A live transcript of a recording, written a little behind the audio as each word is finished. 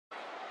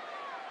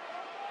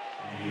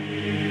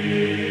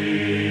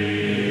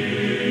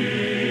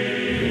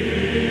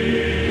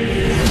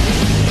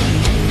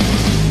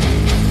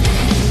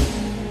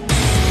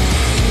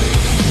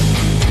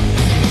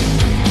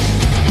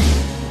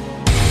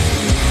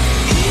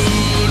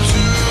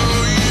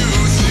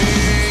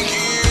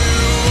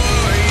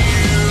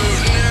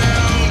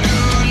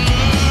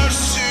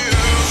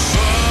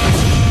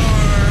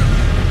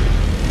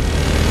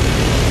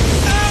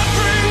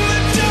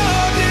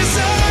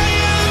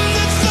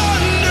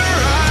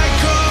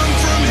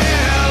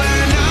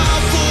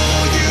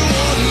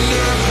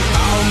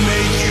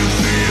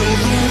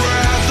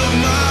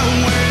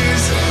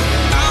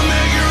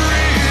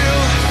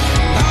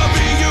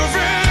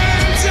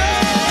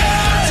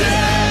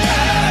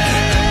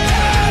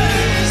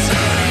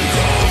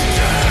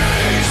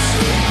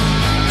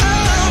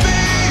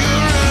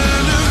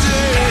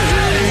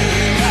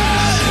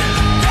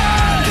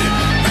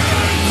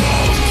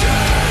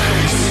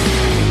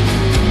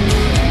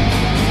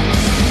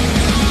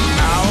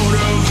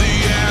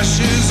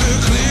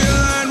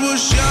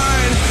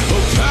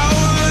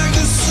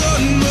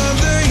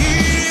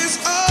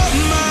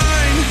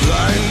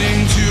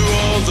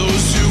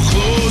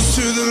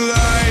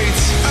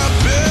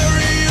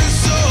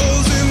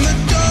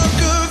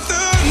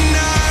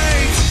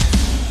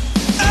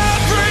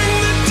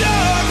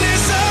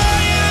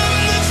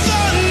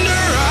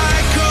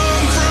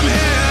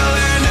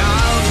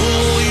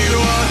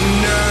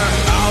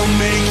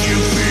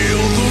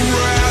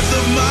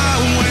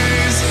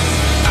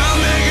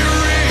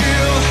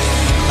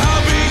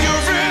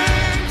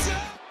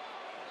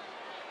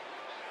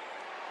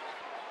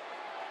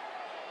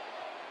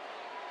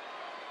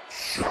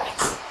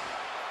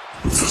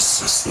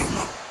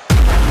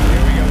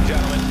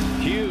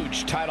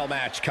Title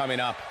match coming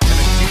up. And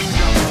a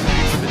huge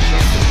opportunity for the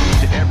champ to prove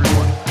to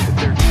everyone that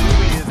there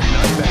truly is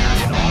none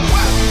better in all of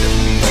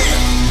WWE.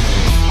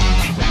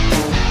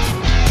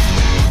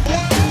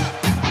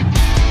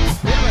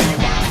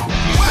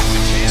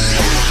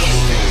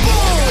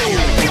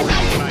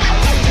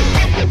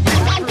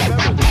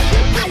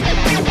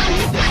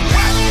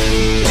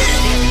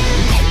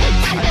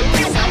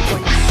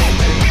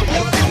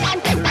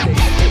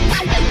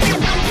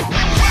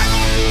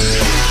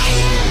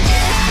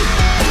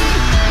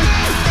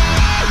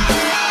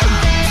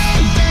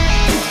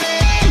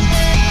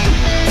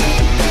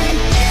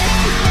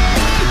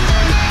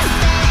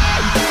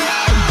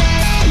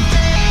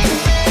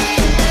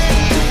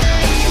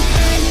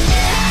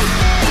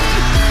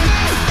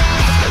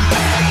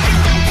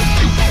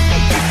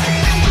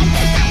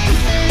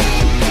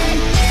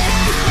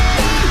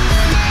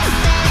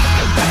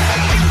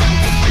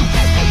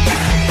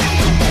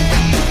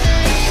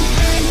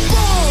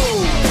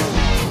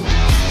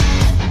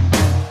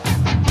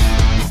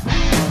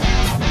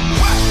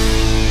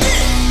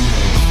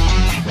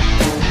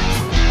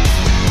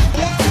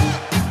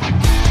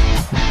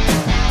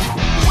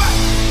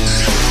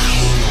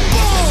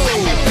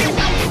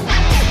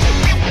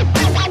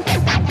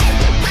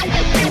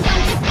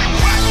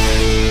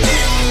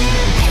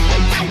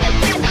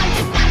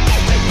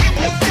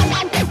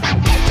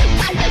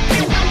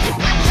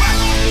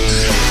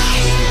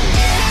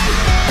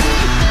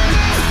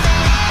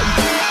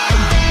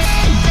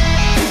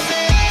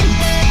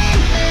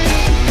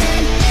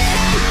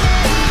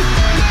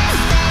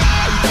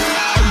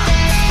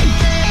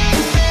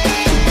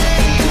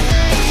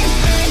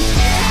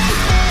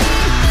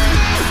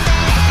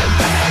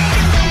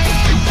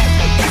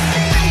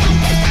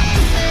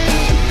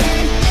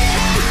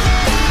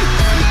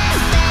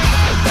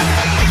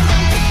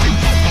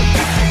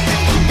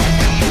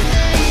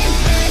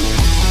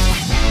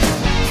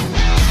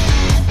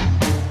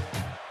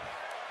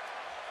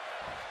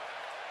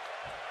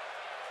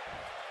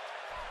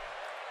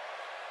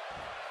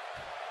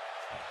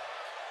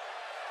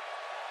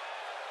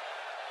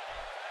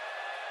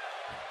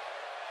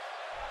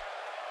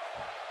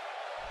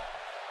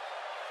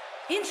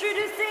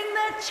 Introducing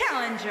the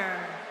challenger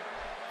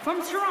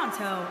from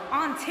Toronto,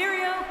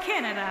 Ontario,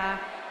 Canada,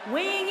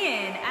 weighing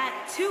in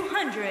at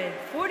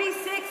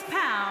 246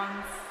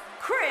 pounds,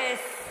 Chris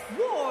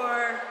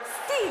War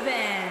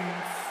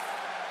Stevens.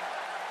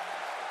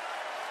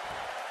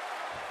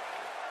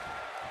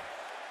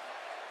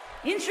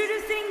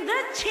 Introducing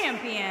the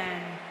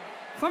champion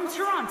from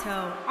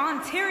Toronto,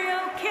 Ontario,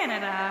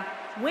 Canada,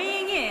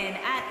 weighing in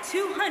at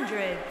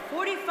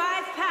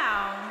 245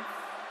 pounds,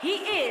 he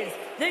is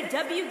the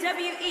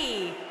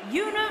WWE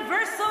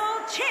Universal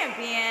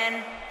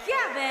Champion,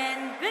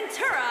 Gavin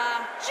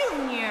Ventura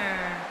Jr.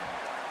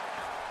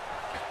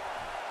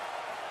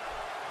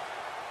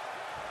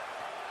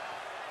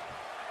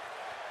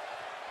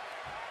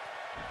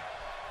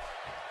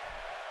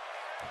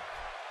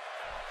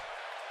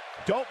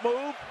 Don't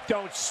move,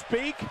 don't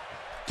speak,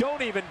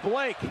 don't even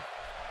blink.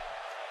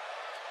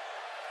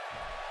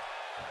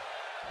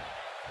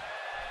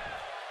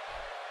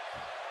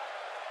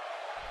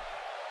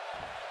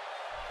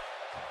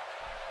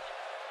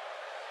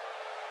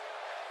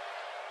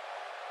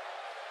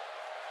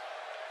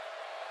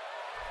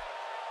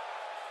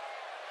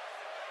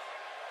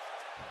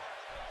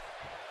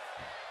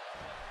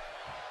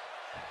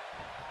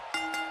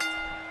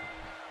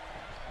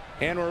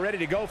 And we're ready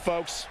to go,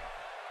 folks.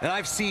 And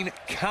I've seen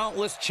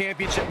countless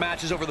championship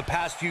matches over the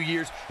past few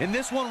years, and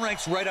this one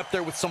ranks right up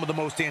there with some of the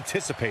most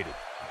anticipated.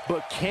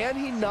 But can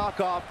he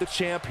knock off the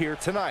champ here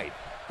tonight?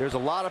 There's a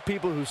lot of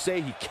people who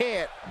say he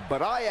can't,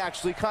 but I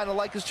actually kind of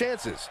like his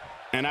chances.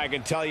 And I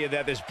can tell you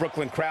that this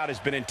Brooklyn crowd has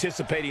been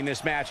anticipating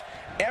this match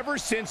ever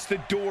since the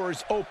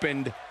doors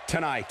opened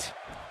tonight.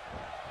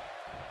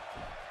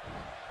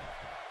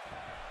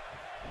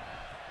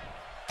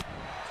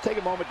 Let's take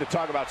a moment to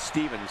talk about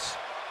Stevens.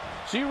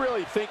 So you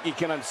really think he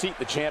can unseat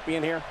the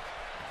champion here?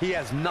 He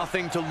has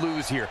nothing to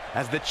lose here.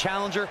 As the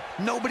challenger,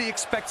 nobody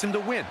expects him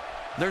to win.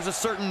 There's a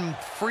certain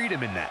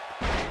freedom in that.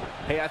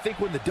 Hey, I think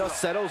when the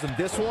dust settles in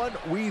this one,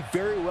 we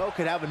very well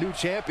could have a new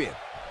champion.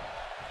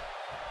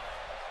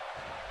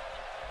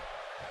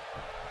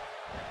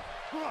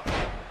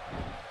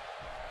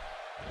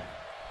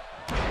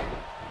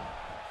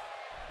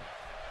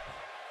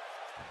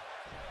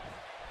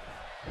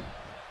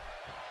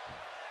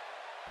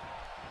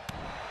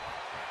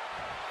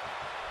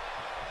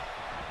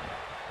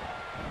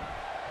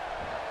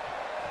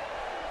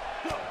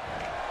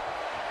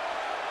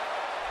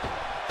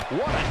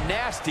 What a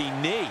nasty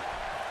knee.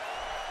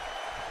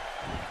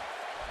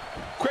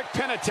 Quick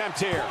pin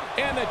attempt here.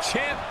 And the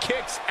champ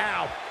kicks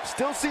out.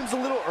 Still seems a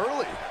little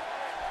early.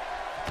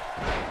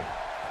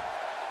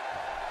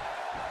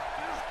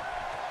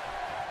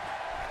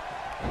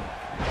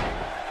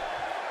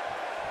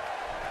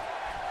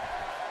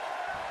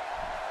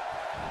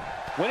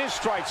 When his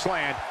strikes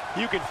land,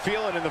 you can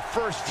feel it in the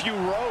first few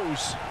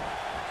rows.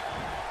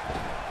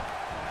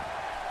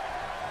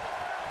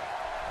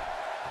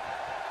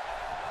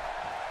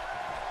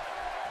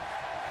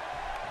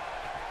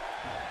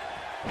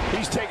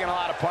 He's taking a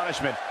lot of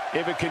punishment.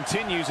 If it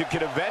continues, it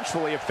could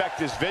eventually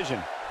affect his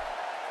vision.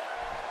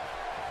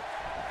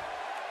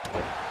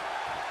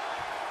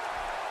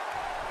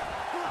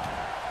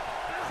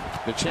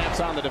 The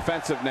champ's on the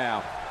defensive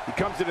now. He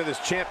comes into this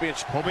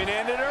championship hoping to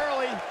end it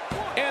early.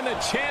 And the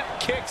champ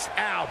kicks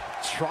out.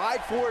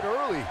 Tried for it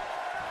early.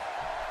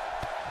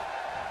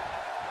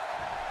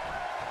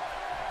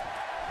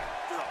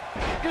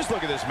 Just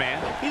look at this man.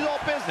 He's all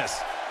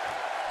business.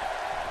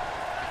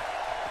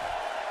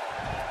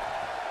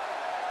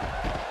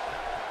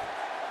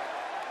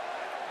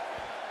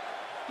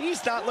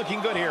 He's not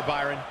looking good here,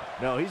 Byron.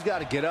 No, he's got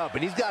to get up,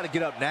 and he's got to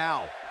get up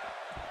now.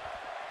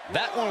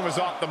 That one was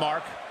off the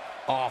mark.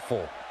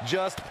 Awful.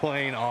 Just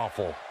plain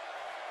awful.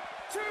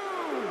 2,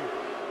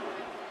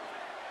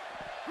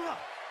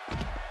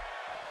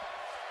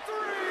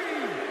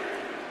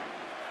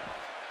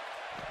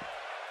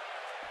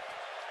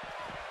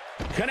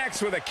 3.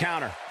 Connects with a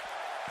counter.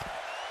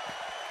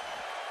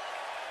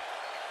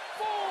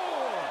 4.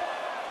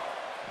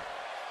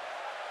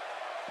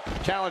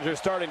 Challenger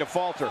starting to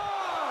falter.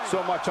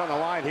 So much on the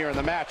line here in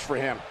the match for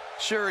him.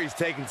 Sure, he's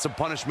taking some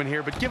punishment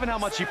here, but given how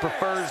much he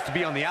prefers to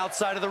be on the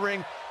outside of the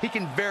ring, he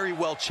can very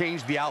well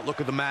change the outlook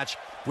of the match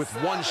with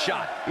one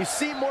shot. He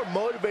seemed more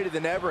motivated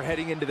than ever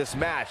heading into this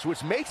match,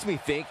 which makes me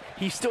think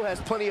he still has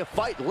plenty of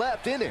fight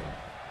left in him.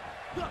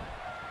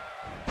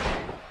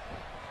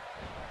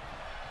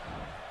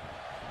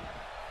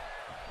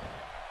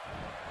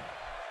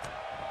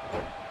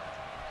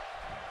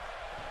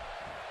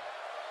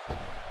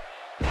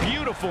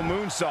 Beautiful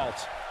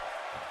moonsault.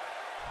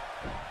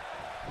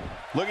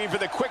 Looking for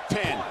the quick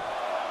pin.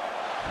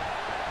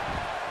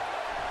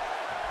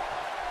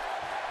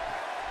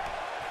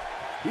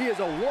 He is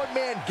a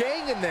one-man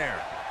gang in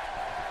there.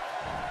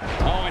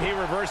 Oh, and he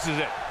reverses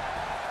it.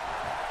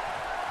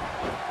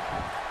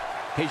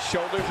 His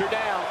shoulders are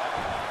down.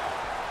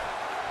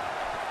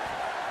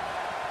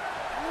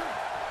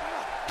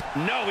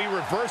 No, he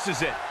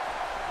reverses it.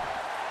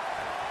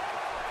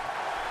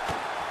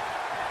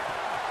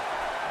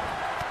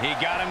 He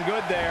got him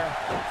good there.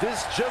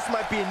 This just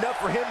might be enough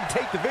for him to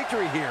take the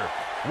victory here.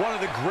 One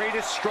of the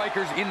greatest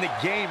strikers in the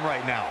game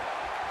right now.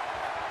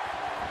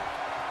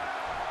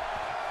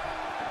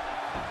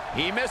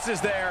 He misses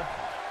there.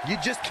 You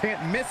just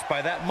can't miss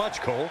by that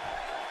much, Cole.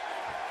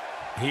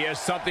 He has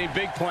something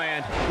big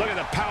planned. Look at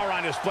the power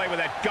on display with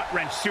that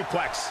gut-wrench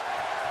suplex.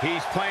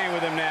 He's playing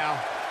with him now.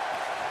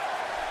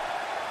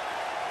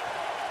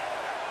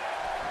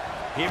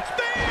 He's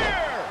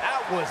there!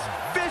 That was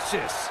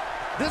vicious.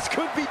 This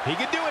could be... He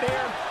could do it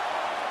here.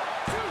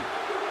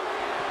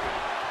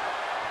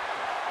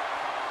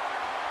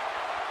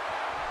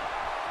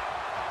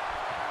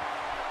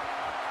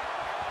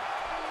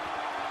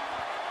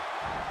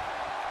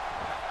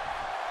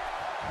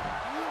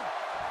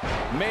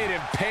 2. Made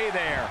him pay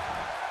there.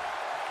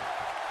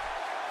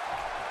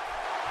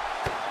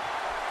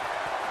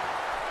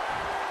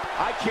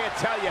 I can't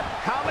tell you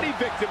how many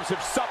victims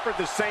have suffered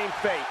the same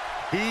fate.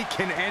 He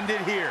can end it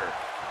here.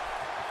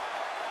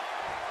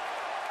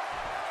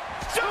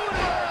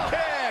 Super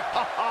kick!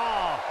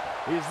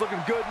 He's looking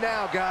good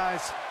now,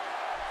 guys.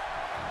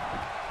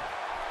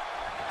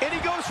 And he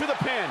goes for the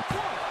pin. 1,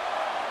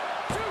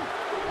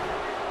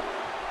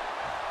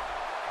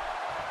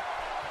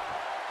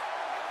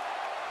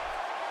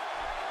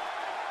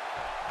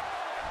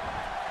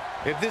 2.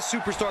 If this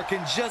superstar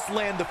can just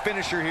land the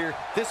finisher here,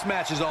 this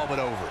match is all but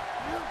over.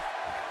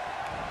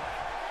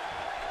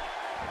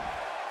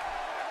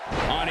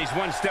 And he's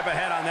one step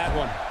ahead on that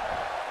one.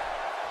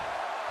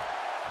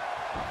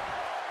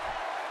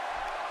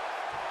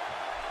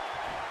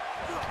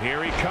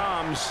 Here he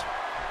comes.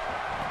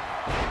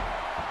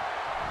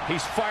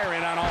 He's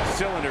firing on all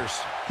cylinders.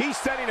 He's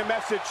sending a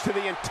message to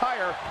the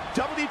entire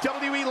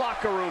WWE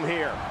locker room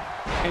here.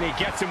 And he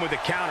gets him with a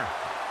counter.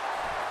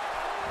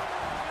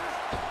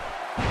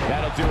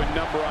 That'll do a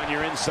number on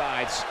your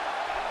insides.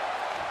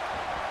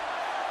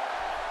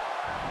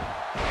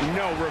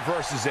 No,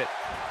 reverses it.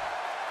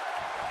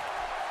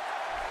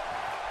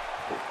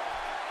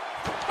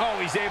 Oh,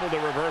 he's able to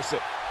reverse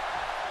it.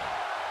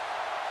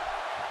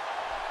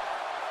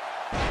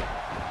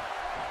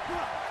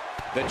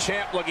 The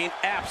champ looking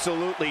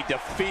absolutely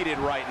defeated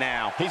right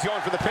now. He's going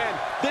for the pin.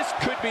 This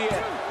could be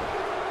it.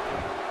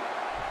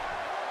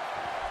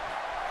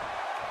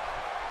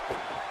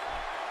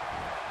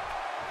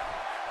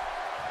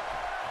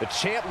 The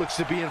champ looks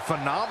to be in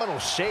phenomenal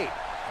shape.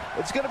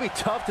 It's going to be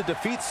tough to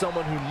defeat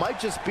someone who might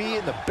just be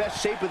in the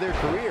best shape of their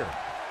career.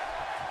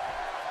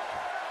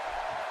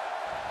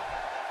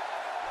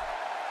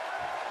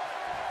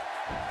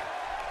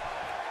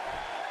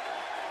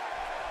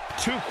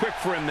 Too quick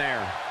for him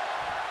there.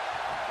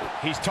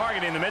 He's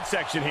targeting the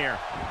midsection here.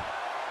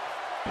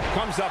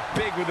 Comes up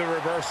big with the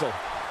reversal.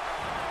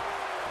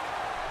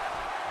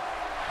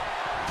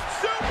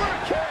 Super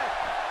kick!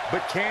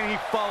 But can he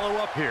follow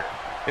up here?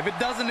 If it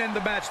doesn't end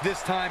the match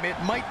this time, it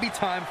might be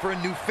time for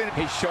a new finish.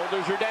 His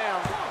shoulders are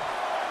down.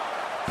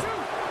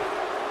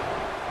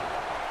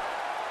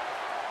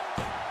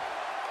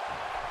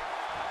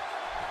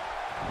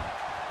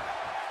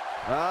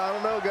 I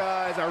don't know,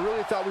 guys. I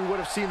really thought we would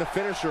have seen the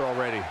finisher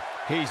already.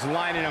 He's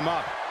lining him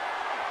up.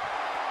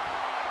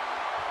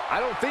 I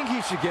don't think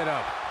he should get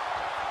up.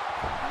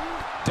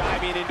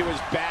 Diving into his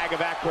bag of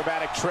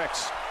acrobatic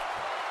tricks.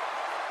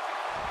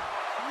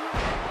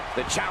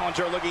 The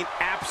challenger looking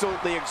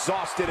absolutely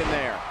exhausted in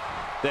there.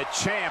 The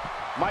champ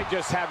might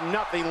just have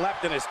nothing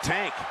left in his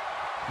tank.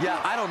 Yeah,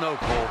 I don't know,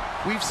 Cole.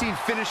 We've seen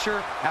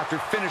finisher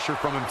after finisher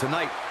from him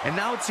tonight, and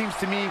now it seems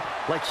to me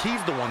like he's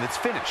the one that's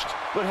finished.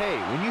 But hey,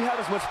 when you have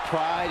as much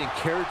pride and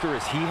character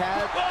as he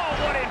had... Oh,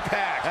 what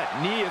impact! That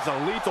knee is a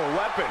lethal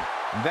weapon.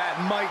 That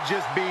might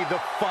just be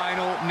the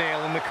final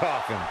nail in the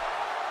coffin.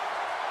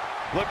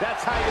 Look,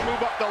 that's how you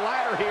move up the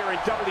ladder here in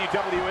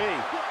WWE.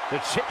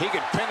 He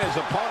could pin his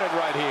opponent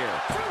right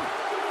here.